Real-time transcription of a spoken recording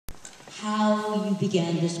how you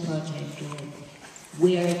began this project or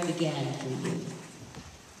where it began for you.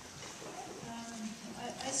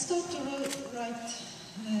 I started to write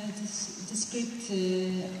the script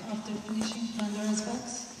after finishing Pandora's Box,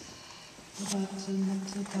 about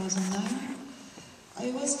 2009.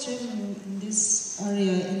 I was traveling in this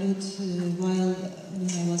area a lot while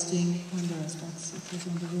when I was doing Pandora's Box. It was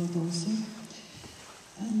on the road also.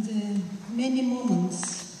 And many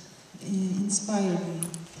moments inspired me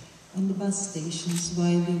on the bus stations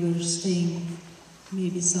while we were staying,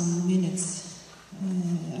 maybe some minutes.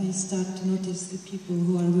 I start to notice the people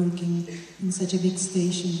who are working in such a big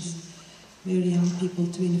stations, very young people,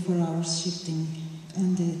 24 hours shifting,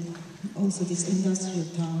 and also this industrial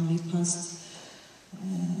town we passed.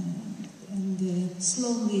 And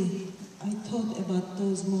slowly I thought about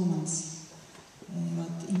those moments,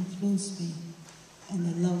 what influenced me, and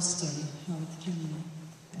a love story, how it came in,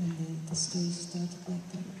 and the story started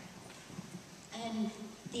like that. And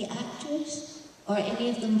the actors, are any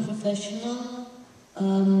of them professional?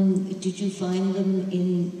 Did you find them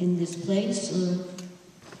in this place, or?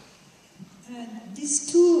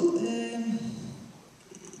 These two,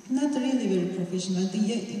 not really very professional.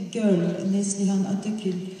 The girl, Neslihan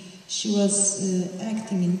Atakül, she was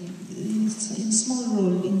acting in small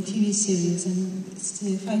role in TV series, and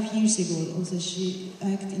 5 years ago also she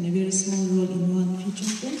acted in a very small role in one feature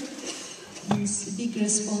film. And it's a big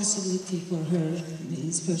responsibility for her.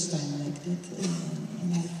 It's first time like that,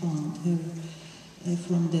 and I found her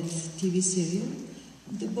from that TV serial.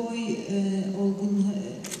 The boy, Olgun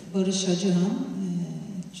Barış Hacıhan,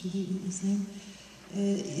 actually his name,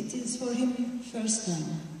 it is for him first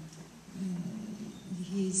time.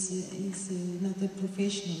 He's not a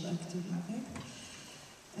professional actor, in fact.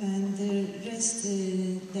 And the rest,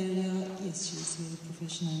 Derya, yes, she is very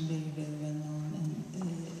professional and very, very well known.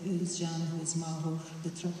 And Özcan, who is Mahur, the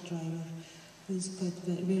truck driver, who is quite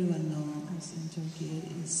very well known also in Turkey,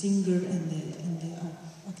 a singer and the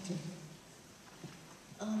actor.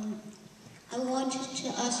 I wanted to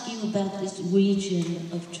ask you about this region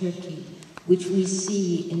of Turkey, which we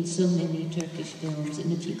see in so many Turkish films,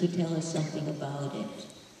 and if you could tell us something about it.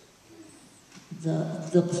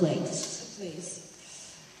 The place. The place.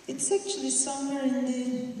 It's actually somewhere in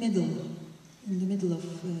the middle of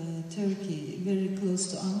Turkey, very close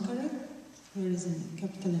to Ankara, where is the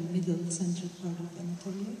capital and middle central part of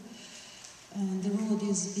Anatolia. And the road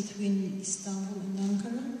is between Istanbul and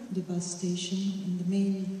Ankara, the bus station, and the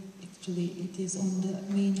main, actually it is on the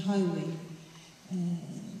main highway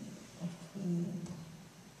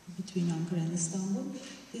between Ankara and Istanbul.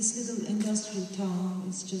 This little industrial town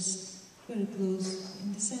is just very close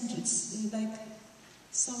in the center. It's like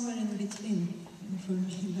somewhere in between, for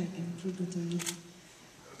me, like in purgatory.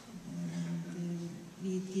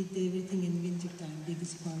 We did everything in winter time,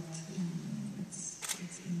 biggest part.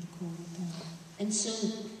 It's in the cold time. And so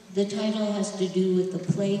the title has to do with the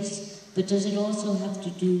place, but does it also have to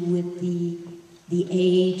do with the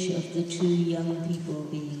age of the two young people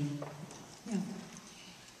being? Yeah.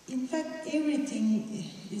 In fact, everything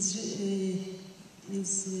is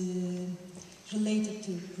related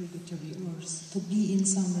to purgatory, or to be in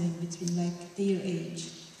somewhere in between, like their age.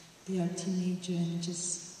 They are teenager and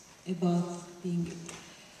just about being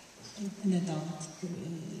an adult,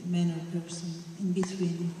 man or person, in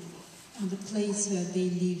between. And the place where they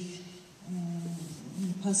live,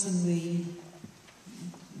 in passing way,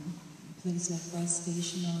 place like bus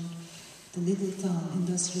station or the little town,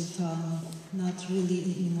 industrial town, not really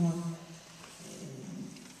anymore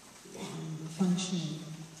functioning.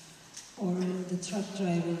 Or the truck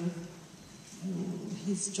driver,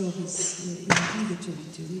 his job is in purgatory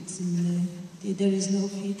too. It's in, there is no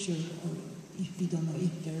future, or if we don't know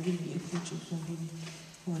if there will be a future for him,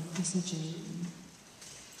 or such a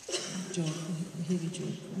job, a heavy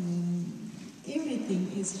job.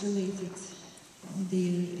 Everything is related,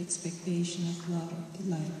 their expectation of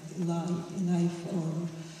life, or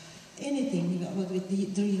anything about with the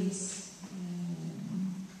dreams.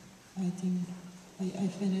 I think,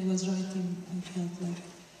 when I was writing, I felt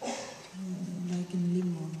like in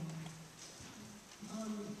limbo.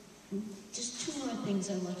 Just two more things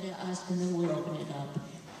I want to ask, and then we'll open it up.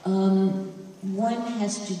 One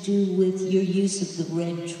has to do with your use of the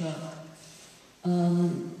red truck,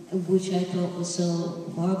 which I thought was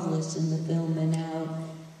so marvelous in the film, and how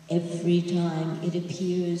every time it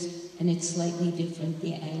appears, and it's slightly different,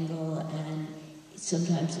 the angle, and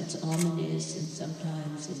sometimes it's ominous, and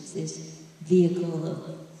sometimes it's this vehicle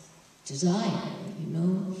of desire, you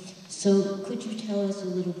know? So could you tell us a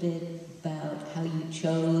little bit about how you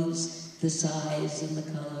chose the size and the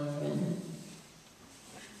color? And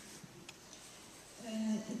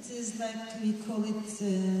It is like, we call it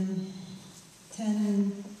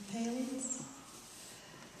 10 pails.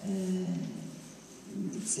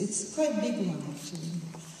 It's quite a big one, actually.